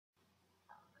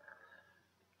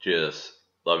Jesus,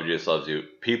 love you, Jesus loves you.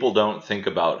 People don't think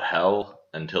about hell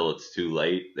until it's too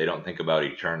late. They don't think about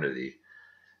eternity.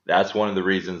 That's one of the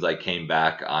reasons I came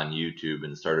back on YouTube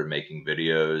and started making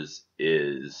videos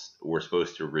is we're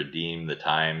supposed to redeem the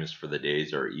times, for the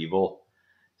days are evil.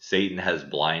 Satan has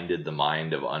blinded the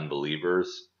mind of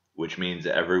unbelievers, which means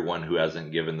everyone who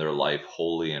hasn't given their life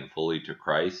wholly and fully to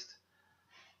Christ,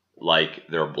 like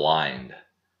they're blind.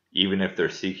 Even if they're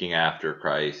seeking after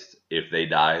Christ, if they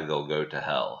die, they'll go to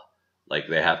hell. Like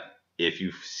they have, if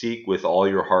you seek with all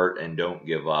your heart and don't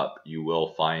give up, you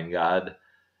will find God.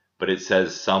 But it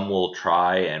says some will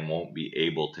try and won't be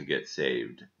able to get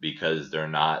saved because they're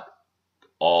not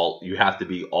all, you have to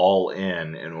be all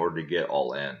in order to get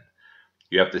all in.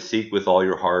 You have to seek with all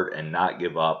your heart and not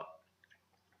give up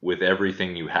with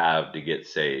everything you have to get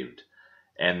saved.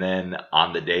 And then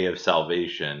on the day of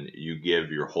salvation, you give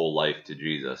your whole life to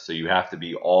Jesus. So you have to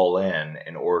be all in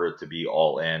order to be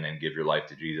all in and give your life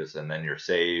to Jesus. And then you're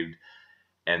saved.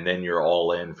 And then you're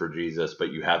all in for Jesus,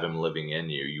 but you have him living in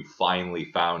you. You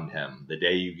finally found him. The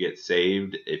day you get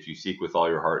saved, if you seek with all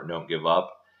your heart and don't give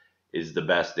up, is the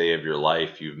best day of your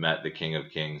life. You've met the King of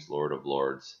Kings, Lord of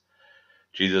Lords.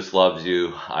 Jesus loves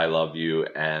you. I love you.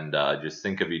 And just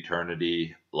think of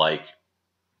eternity. Like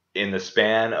in the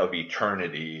span of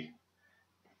eternity,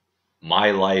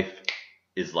 my life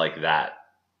is like that.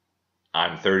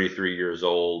 I'm 33 years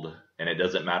old, and it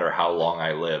doesn't matter how long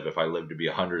I live. If I live to be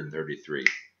 133,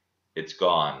 it's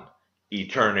gone.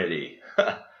 Eternity.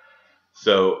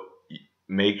 So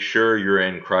make sure you're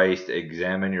in Christ.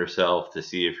 Examine yourself to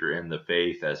see if you're in the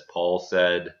faith. As Paul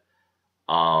said,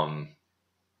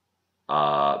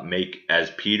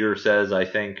 as Peter says, I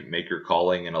think, make your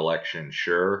calling and election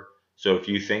sure. So if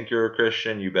you think you're a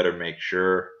Christian, you better make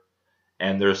sure.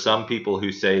 And there's some people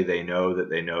who say they know that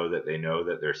they know that they know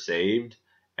that they're saved,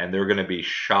 and they're going to be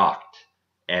shocked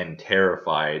and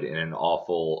terrified in an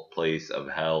awful place of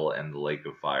hell and the lake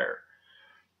of fire.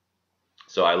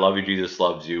 So I love you, Jesus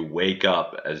loves you. Wake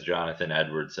up, as Jonathan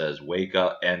Edwards says, wake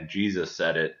up. And Jesus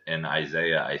said it in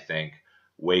Isaiah, I think,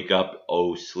 wake up,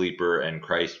 O sleeper, and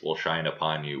Christ will shine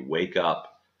upon you. Wake up,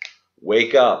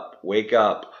 wake up, wake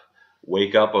up,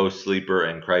 wake up, O sleeper,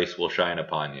 and Christ will shine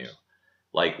upon you.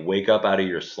 Like, wake up out of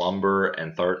your slumber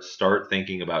and start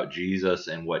thinking about Jesus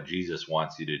and what Jesus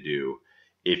wants you to do.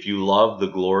 If you love the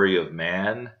glory of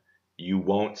man, you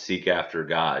won't seek after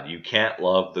God. You can't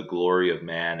love the glory of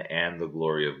man and the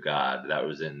glory of God. That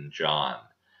was in John.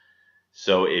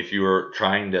 So if you're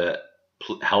trying to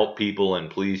help people and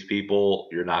please people,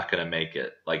 you're not going to make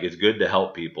it. Like, it's good to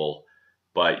help people,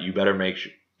 but you better make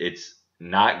sure it's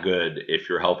not good if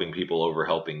you're helping people over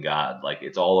helping God. Like,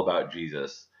 it's all about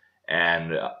Jesus.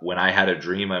 And when I had a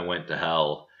dream, I went to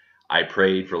hell. I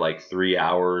prayed for like 3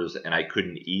 hours and I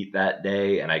couldn't eat that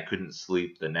day and I couldn't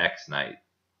sleep the next night.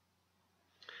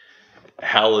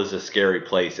 Hell is a scary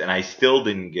place, and I still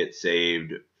didn't get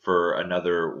saved for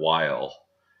another while.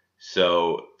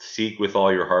 So seek with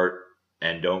all your heart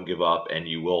and don't give up, and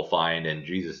you will find. And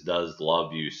Jesus does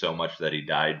love you so much that he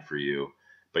died for you,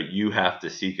 but you have to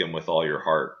seek him with all your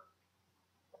heart.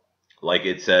 Like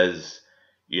it says,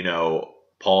 you know,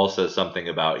 Paul says something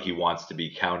about he wants to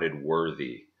be counted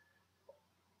worthy.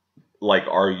 Like,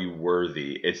 are you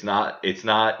worthy? It's not,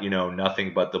 you know,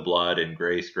 nothing but the blood and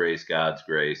grace, God's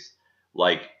grace.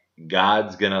 Like,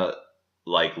 God's gonna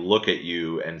like look at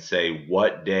you and say,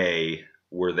 what day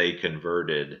were they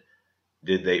converted?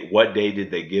 What day did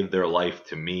they give their life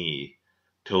to me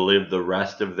to live the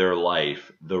rest of their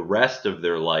life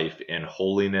in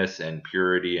holiness and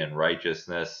purity and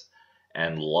righteousness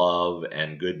and love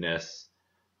and goodness?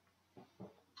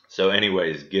 So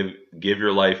anyways, give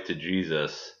your life to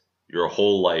Jesus, your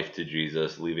whole life to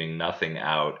Jesus, leaving nothing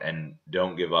out, and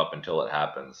don't give up until it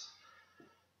happens.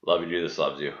 Love you, Jesus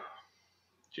loves you.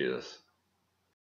 Jesus.